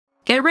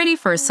Get ready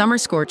for a summer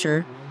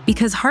scorcher,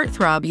 because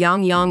heartthrob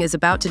Yang Yang is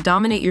about to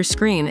dominate your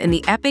screen in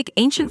the epic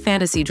ancient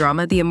fantasy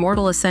drama The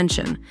Immortal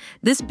Ascension.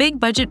 This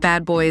big-budget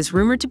bad boy is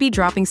rumored to be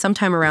dropping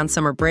sometime around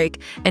summer break,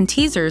 and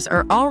teasers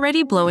are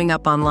already blowing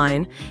up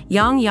online.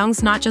 Yang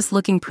Yang's not just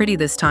looking pretty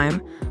this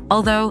time.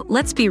 Although,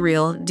 let's be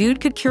real,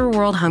 dude could cure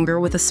world hunger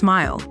with a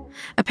smile.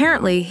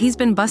 Apparently, he's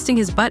been busting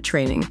his butt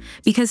training,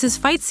 because his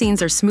fight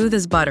scenes are smooth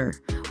as butter.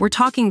 We're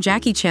talking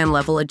Jackie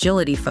Chan-level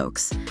agility,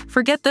 folks.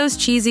 Forget those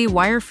cheesy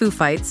wire-fu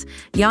fights,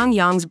 Yang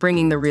Yang's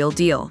bringing the real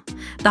deal.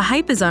 The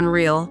hype is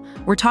unreal.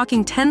 We're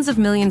talking tens of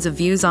millions of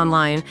views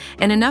online,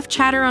 and enough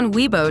chatter on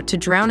Weibo to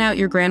drown out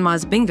your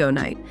grandma's bingo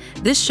night.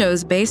 This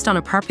show's based on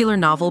a popular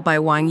novel by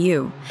Wang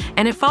Yu,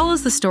 and it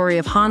follows the story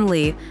of Han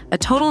Li, a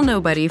total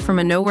nobody from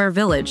a nowhere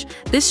village.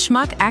 This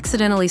schmuck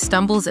accidentally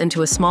stumbles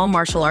into a small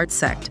martial arts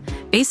sect.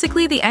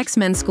 Basically the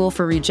X-Men school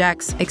for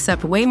rejects,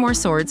 except way more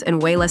swords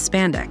and way less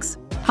spandex.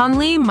 Han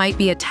Li might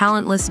be a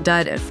talentless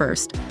dud at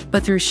first,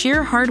 but through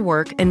sheer hard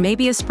work and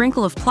maybe a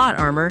sprinkle of plot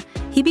armor,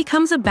 he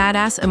becomes a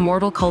badass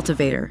immortal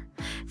cultivator.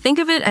 Think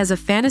of it as a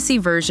fantasy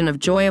version of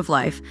Joy of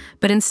Life,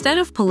 but instead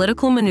of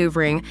political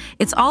maneuvering,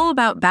 it's all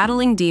about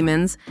battling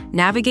demons,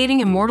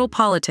 navigating immortal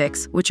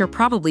politics, which are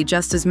probably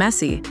just as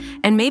messy,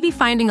 and maybe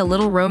finding a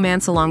little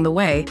romance along the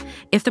way.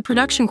 If the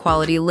production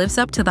quality lives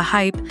up to the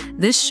hype,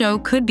 this show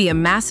could be a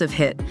massive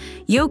hit.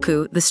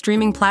 Youku, the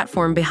streaming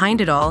platform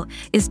behind it all,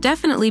 is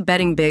definitely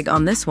betting big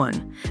on this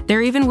one.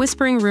 They're even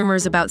whispering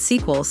rumors about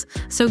sequels,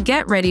 so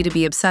get ready to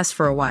be obsessed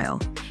for a while.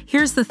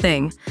 Here's the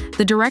thing,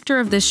 the director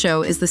of this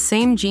show is the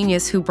same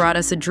genius who brought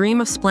us A Dream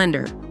of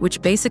Splendor,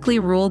 which basically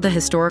ruled the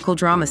historical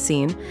drama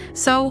scene.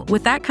 So,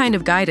 with that kind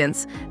of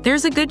guidance,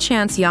 there's a good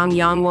chance Yang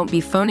Yang won't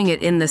be phoning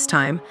it in this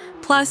time.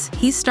 Plus,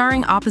 he's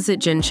starring opposite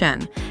Jin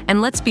Chen.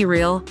 And let's be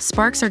real,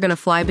 sparks are gonna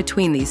fly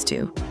between these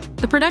two.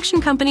 The production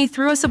company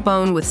threw us a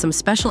bone with some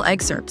special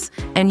excerpts,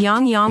 and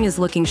Yang Yang is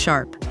looking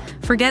sharp.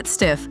 Forget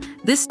stiff,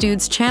 this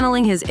dude's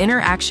channeling his inner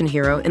action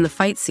hero in the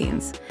fight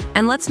scenes.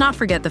 And let's not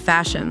forget the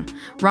fashion,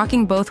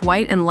 rocking both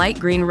white and light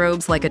green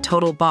robes like a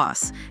total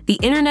boss. The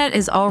internet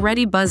is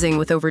already buzzing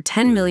with over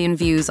 10 million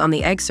views on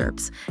the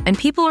excerpts, and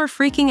people are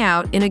freaking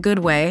out, in a good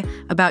way,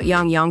 about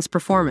Yang Yang's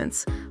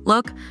performance.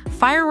 Look,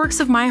 Fireworks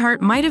of My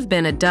Heart might have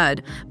been a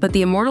dud, but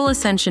The Immortal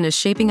Ascension is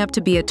shaping up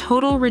to be a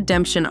total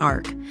redemption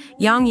arc.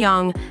 Yang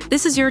Yang,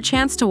 this is your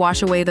chance to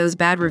wash away those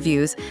bad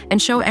reviews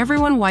and show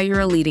everyone why you're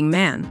a leading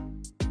man.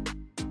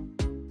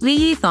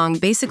 Li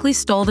Yitong basically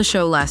stole the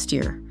show last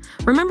year.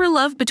 Remember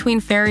Love Between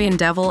Fairy and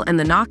Devil and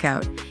The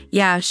Knockout?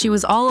 Yeah, she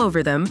was all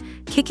over them,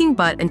 kicking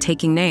butt and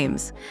taking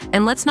names.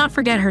 And let's not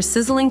forget her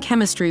sizzling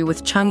chemistry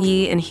with Chung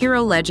Yi in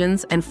Hero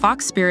Legends and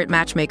Fox Spirit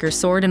Matchmaker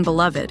Sword and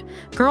Beloved.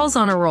 Girl's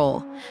on a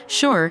roll.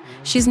 Sure,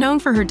 she's known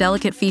for her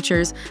delicate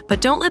features,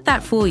 but don't let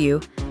that fool you.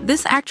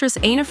 This actress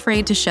ain't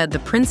afraid to shed the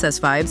princess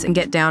vibes and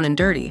get down and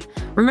dirty.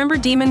 Remember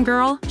Demon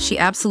Girl? She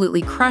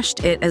absolutely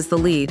crushed it as the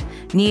lead,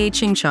 Nie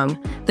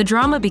Chingchung. The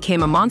drama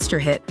became a monster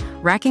hit,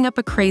 racking up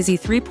a crazy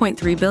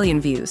 3.3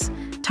 billion views.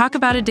 Talk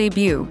about a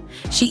debut.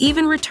 She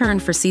even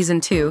returned for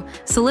season 2,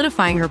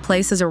 solidifying her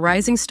place as a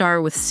rising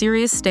star with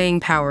serious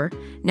staying power.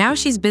 Now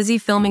she's busy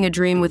filming A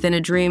Dream Within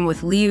a Dream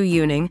with Liu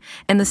Yuning,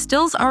 and the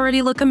stills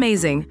already look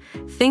amazing.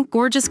 Think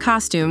gorgeous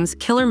costumes,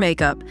 killer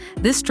makeup.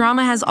 This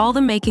drama has all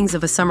the makings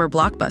of a summer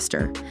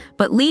blockbuster.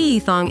 But Li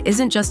Yitong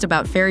isn't just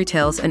about fairy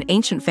tales and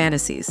ancient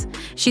fantasies.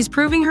 She's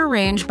proving her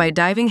range by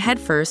diving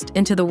headfirst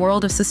into the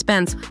world of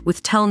suspense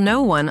with Tell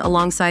No One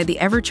alongside the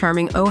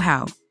ever-charming Oh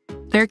How.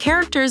 Their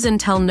characters in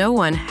Tell No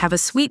One have a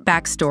sweet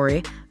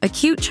backstory, a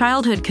cute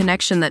childhood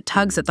connection that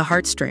tugs at the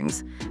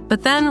heartstrings.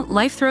 But then,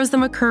 life throws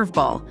them a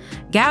curveball.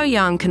 Gao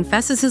Yang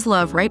confesses his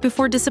love right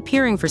before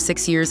disappearing for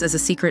 6 years as a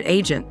secret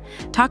agent.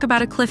 Talk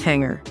about a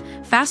cliffhanger.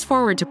 Fast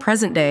forward to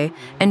present day,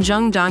 and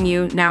Zheng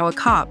Dongyu, now a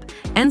cop,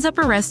 ends up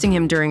arresting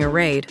him during a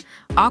raid.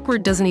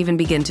 Awkward doesn't even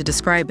begin to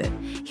describe it.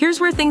 Here's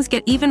where things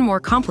get even more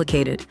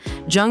complicated.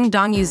 Zheng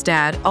Dongyu's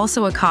dad,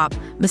 also a cop,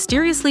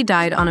 mysteriously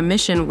died on a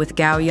mission with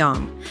Gao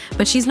Yang.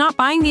 But she's not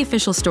buying the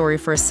official story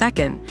for a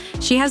second.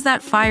 She has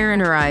that fire in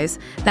her eyes,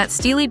 that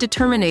steely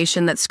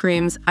determination that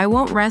screams, I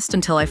won't rest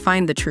until I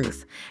find the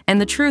truth.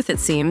 And the truth, it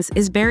seems,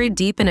 is buried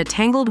deep in a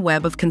tangled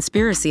web of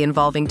conspiracy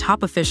involving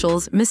top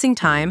officials, missing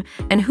time,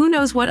 and who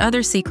knows what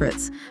other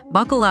secrets.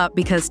 Buckle up,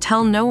 because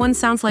Tell No One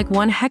sounds like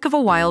one heck of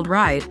a wild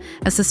ride,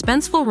 a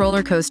suspenseful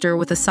roller coaster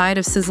with a side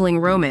of sizzling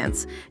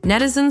romance.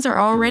 Netizens are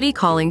already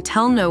calling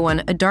Tell No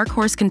One a dark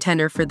horse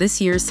contender for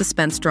this year's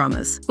suspense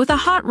dramas. With a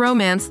hot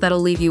romance that'll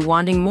leave you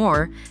wanting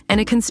more,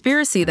 and a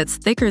conspiracy that's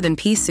thicker than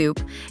pea soup,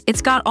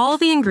 it's got all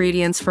the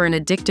ingredients for an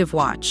addictive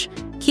watch.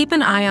 Keep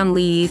an eye on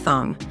Li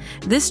Yitong.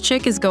 This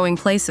chick is going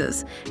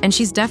places, and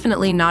she's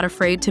definitely not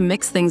afraid to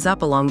mix things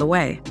up along the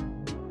way.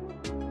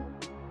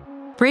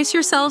 Brace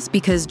yourselves,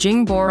 because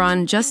Jing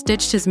Boran just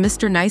ditched his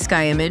Mr. Nice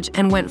Guy image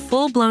and went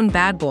full-blown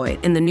bad boy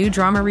in the new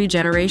drama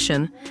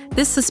Regeneration.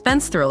 This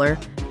suspense thriller,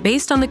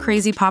 based on the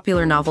crazy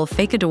popular novel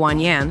Fei Ke,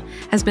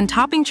 has been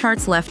topping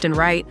charts left and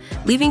right,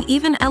 leaving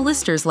even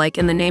A-listers like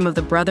In the Name of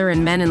the Brother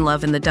and Men in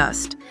Love in the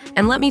dust.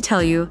 And let me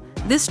tell you,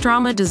 this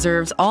drama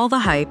deserves all the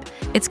hype.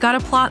 It's got a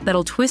plot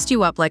that'll twist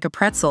you up like a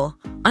pretzel,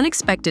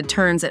 unexpected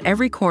turns at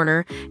every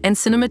corner, and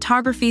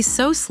cinematography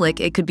so slick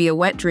it could be a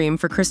wet dream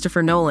for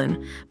Christopher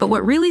Nolan. But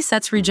what really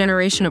sets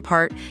Regeneration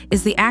apart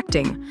is the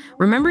acting.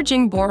 Remember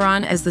Jing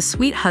Boran as the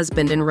sweet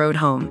husband in Road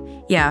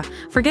Home? Yeah,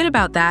 forget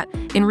about that.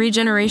 In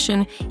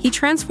Regeneration, he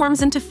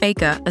transforms into Fei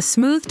Ke, a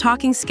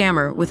smooth-talking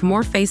scammer with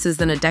more faces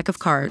than a deck of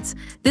cards.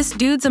 This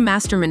dude's a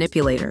master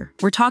manipulator.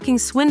 We're talking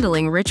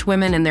swindling rich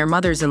women and their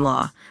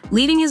mothers-in-law,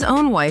 leading his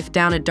own wife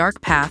down a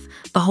dark path,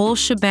 the whole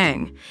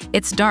shebang.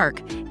 It's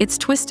dark, it's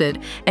twisted,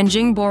 and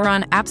Jing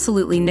Boran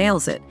absolutely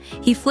nails it.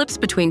 He flips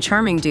between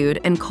charming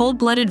dude and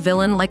cold-blooded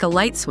villain like a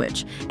light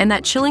switch, and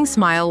that chilling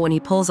smile when he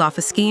pulls off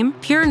a scheme,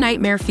 pure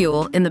nightmare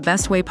fuel in the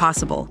best way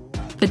possible.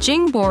 But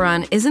Jing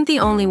Boran isn't the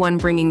only one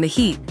bringing the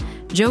heat.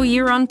 Zhou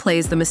Yiran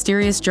plays the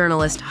mysterious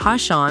journalist Ha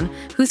Shan,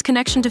 whose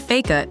connection to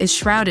Fei Ke is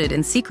shrouded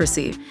in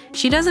secrecy.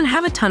 She doesn't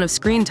have a ton of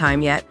screen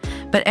time yet,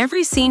 but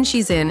every scene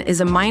she's in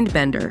is a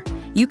mind-bender.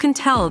 You can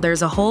tell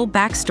there's a whole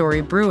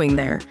backstory brewing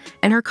there,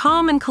 and her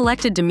calm and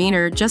collected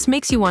demeanor just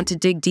makes you want to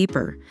dig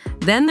deeper.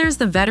 Then there's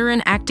the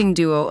veteran acting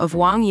duo of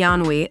Wang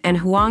Yanhui and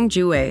Huang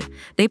Jue.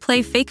 They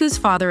play Fei Ke's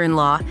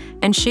father-in-law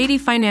and shady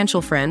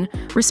financial friend,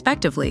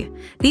 respectively.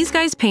 These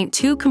guys paint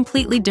two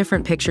completely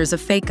different pictures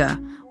of Fei Ke.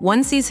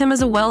 One sees him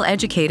as a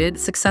well-educated,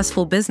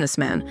 successful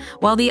businessman,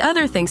 while the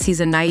other thinks he's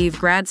a naive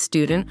grad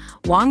student.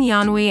 Wang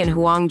Yanhui and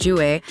Huang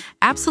Jue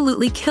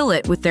absolutely kill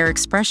it with their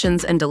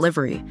expressions and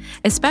delivery,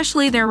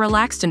 especially their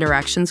relaxed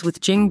interactions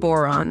with Jing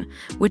Boran,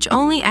 which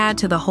only add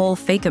to the whole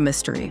Fei Ke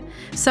mystery.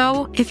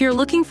 So, if you're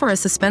looking for a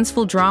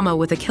suspenseful drama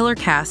with a killer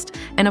cast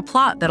and a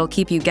plot that'll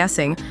keep you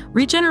guessing,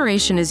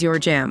 Regeneration is your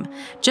jam.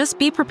 Just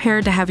be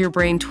prepared to have your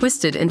brain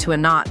twisted into a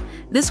knot.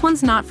 This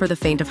one's not for the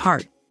faint of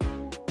heart.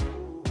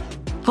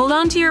 Hold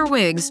on to your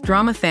wigs,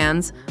 drama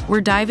fans.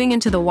 We're diving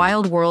into the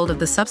wild world of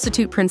The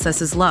Substitute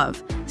Princess's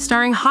Love,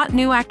 starring hot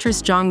new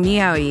actress Zhang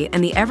Miaoyi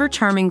and the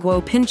ever-charming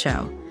Guo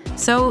Pinchao.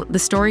 So, the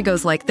story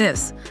goes like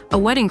this. A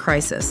wedding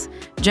crisis.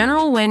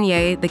 General Wen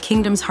Ye, the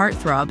kingdom's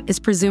heartthrob, is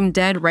presumed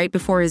dead right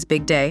before his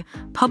big day.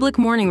 Public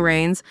mourning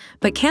reigns,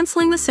 but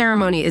canceling the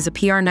ceremony is a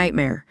PR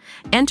nightmare.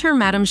 Enter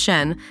Madame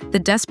Shen, the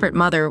desperate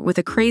mother, with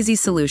a crazy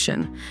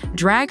solution.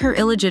 Drag her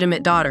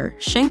illegitimate daughter,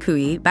 Shen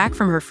Kui, back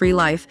from her free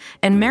life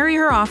and marry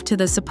her off to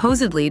the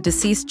supposedly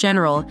deceased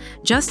general.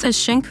 Just as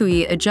Shen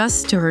Kui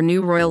adjusts to her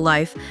new royal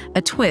life,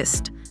 a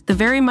twist. The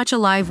very much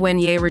alive Wen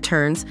Ye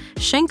returns.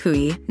 Shen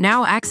Kui,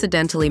 now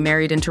accidentally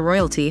married into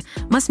royalty,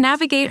 must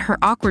navigate her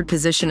awkward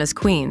position as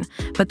queen.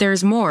 But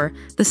there's more.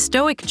 The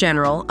stoic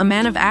general, a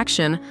man of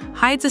action,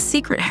 hides a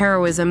secret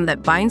heroism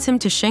that binds him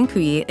to Shen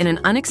Kui in an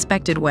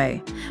unexpected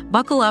way.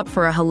 Buckle up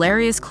for a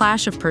hilarious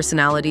clash of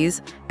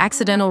personalities,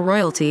 accidental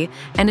royalty,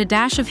 and a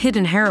dash of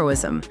hidden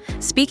heroism.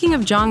 Speaking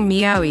of Zhang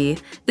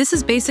Miaoyi, this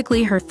is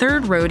basically her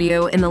third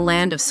rodeo in the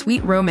land of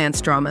sweet romance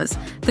dramas.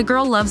 The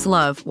girl loves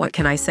love, what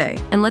can I say?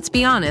 And let's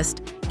be honest,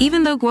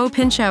 even though Guo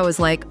Pinchao is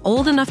like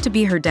old enough to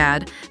be her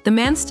dad, the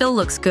man still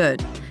looks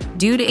good.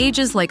 Dude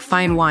ages like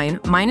fine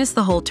wine, minus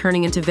the whole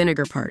turning into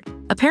vinegar part.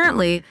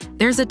 Apparently,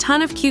 there's a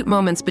ton of cute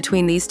moments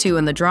between these two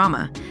in the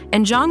drama,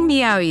 and Zhang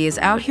Miaoyi is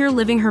out here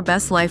living her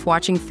best life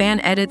watching fan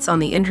edits on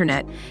the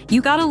internet.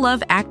 You gotta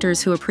love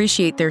actors who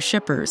appreciate their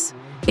shippers.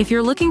 If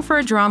you're looking for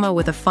a drama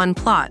with a fun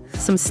plot,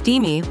 some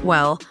steamy,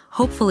 well,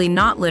 hopefully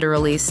not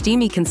literally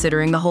steamy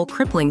considering the whole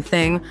crippling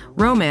thing,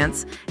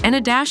 romance, and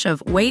a dash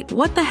of, wait,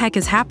 what the heck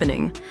is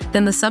happening?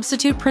 Then The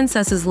Substitute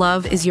Princess's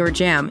Love is your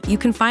jam. You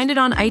can find it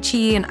on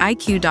iQIYI and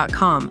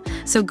iQ.com,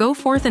 so go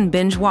forth and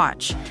binge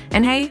watch.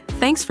 And hey,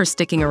 thanks for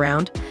sticking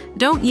around.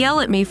 Don't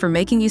yell at me for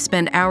making you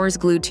spend hours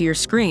glued to your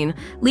screen.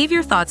 Leave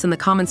your thoughts in the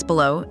comments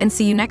below, and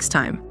see you next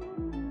time.